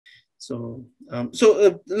So, in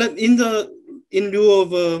lieu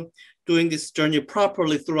of doing this journey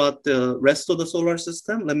properly throughout the rest of the solar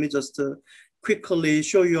system, let me just quickly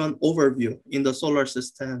show you an overview in the solar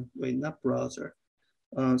system, wait, not browser,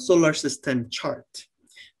 solar system chart.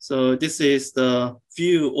 So this is the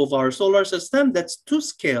view of our solar system that's to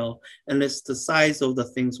scale, and it's the size of the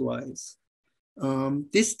things wise.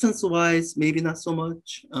 Distance wise, maybe not so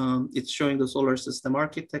much. It's showing the solar system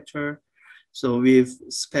architecture. So we've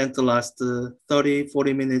spent the last 30,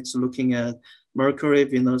 40 minutes looking at Mercury,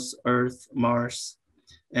 Venus, Earth, Mars.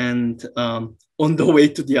 And on the way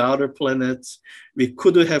to the outer planets, we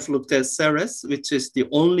could have looked at Ceres, which is the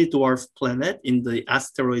only dwarf planet in the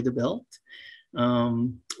asteroid belt.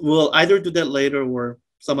 We'll either do that later or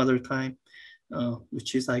some other time,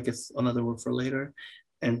 which is, I guess, another word for later.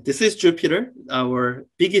 And this is Jupiter, our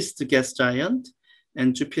biggest gas giant.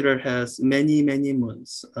 And Jupiter has many, many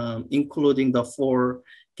moons, including the 4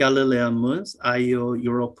 Galilean moons, Io,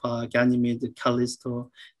 Europa, Ganymede, Callisto.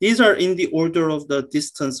 These are in the order of the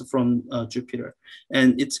distance from Jupiter.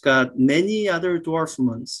 And it's got many other dwarf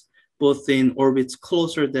moons, both in orbits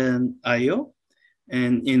closer than Io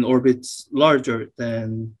and in orbits larger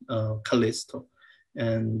than Callisto.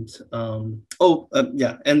 And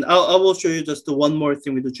yeah, and I will show you just one more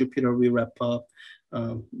thing with the Jupiter we wrap up.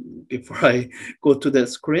 Before I go to that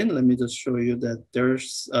screen, let me just show you that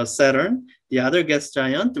there's Saturn, the other gas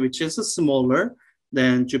giant, which is smaller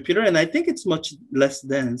than Jupiter, and I think it's much less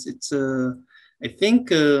dense. It's I think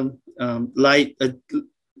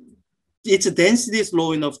its density is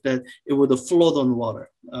low enough that it would float on water.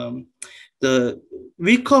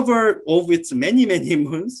 We cover of its many, many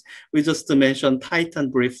moons. We just mentioned Titan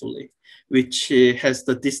briefly, which has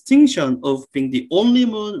the distinction of being the only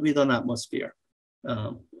moon with an atmosphere.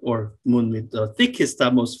 Or moon with the thickest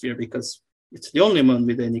atmosphere, because it's the only moon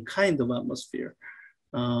with any kind of atmosphere.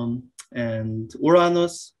 And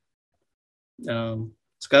Uranus,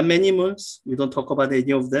 it's got many moons. We don't talk about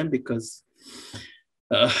any of them because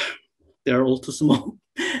they're all too small.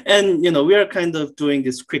 And we are kind of doing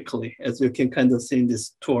this quickly, as you can kind of see in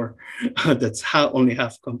this tour. That's only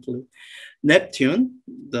half complete. Neptune,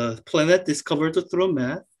 the planet discovered through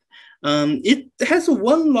math. It has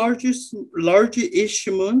one large-ish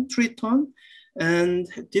moon, Triton. And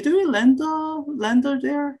did we land the lander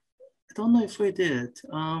there? I don't know if we did.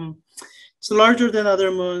 It's larger than other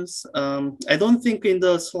moons. I don't think in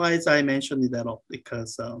the slides I mentioned it at all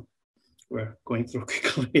because we're going through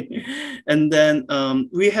quickly. And then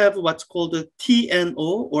we have what's called the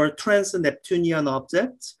TNO, or trans-Neptunian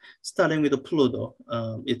objects, starting with the Pluto.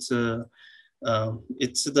 It's the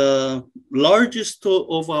largest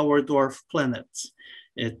of our dwarf planets.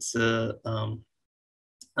 It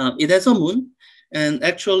has a moon, and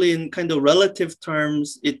actually in kind of relative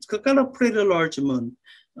terms, it's got a pretty large moon.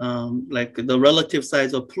 Like the relative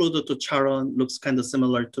size of Pluto to Charon looks kind of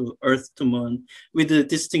similar to Earth to Moon, with the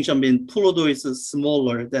distinction being Pluto is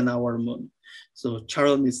smaller than our moon. So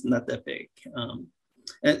Charon is not that big.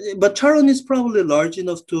 But Charon is probably large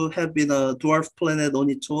enough to have been a dwarf planet on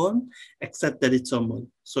its own, except that it's a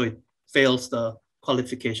moon. So it fails the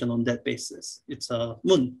qualification on that basis. It's a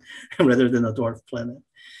moon rather than a dwarf planet.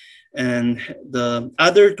 And the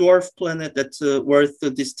other dwarf planet that's worth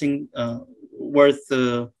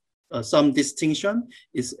some distinction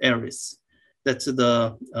is Eris. That's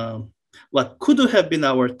the what could have been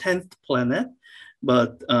our 10th planet,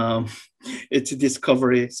 but its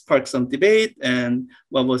discovery sparked some debate, and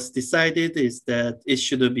what was decided is that it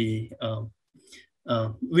should be,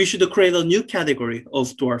 we should create a new category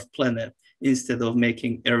of dwarf planet instead of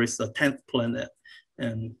making Eris a 10th planet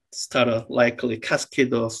and start a likely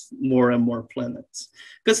cascade of more and more planets.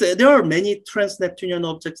 Because there are many trans-Neptunian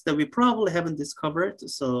objects that we probably haven't discovered.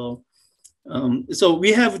 So, so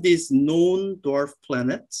we have these known dwarf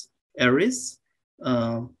planets, Eris,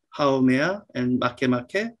 Haumea, and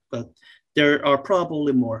Makemake, but there are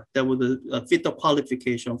probably more that would fit the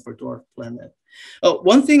qualification for dwarf planet.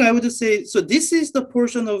 One thing I would say, so this is the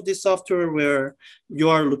portion of the software where you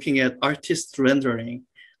are looking at artist rendering.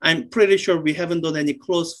 I'm pretty sure we haven't done any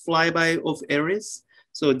close flyby of Eris.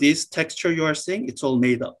 So this texture you are seeing, it's all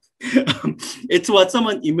made up. It's what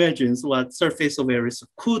someone imagines what surface of Eris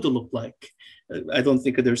could look like. I don't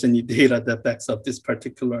think there's any data that backs up this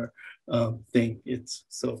particular thing. It's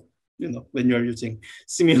so, when you're using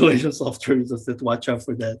simulation software, you just have to watch out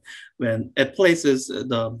for that. When at places,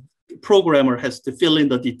 the programmer has to fill in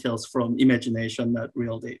the details from imagination, not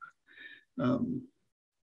real data.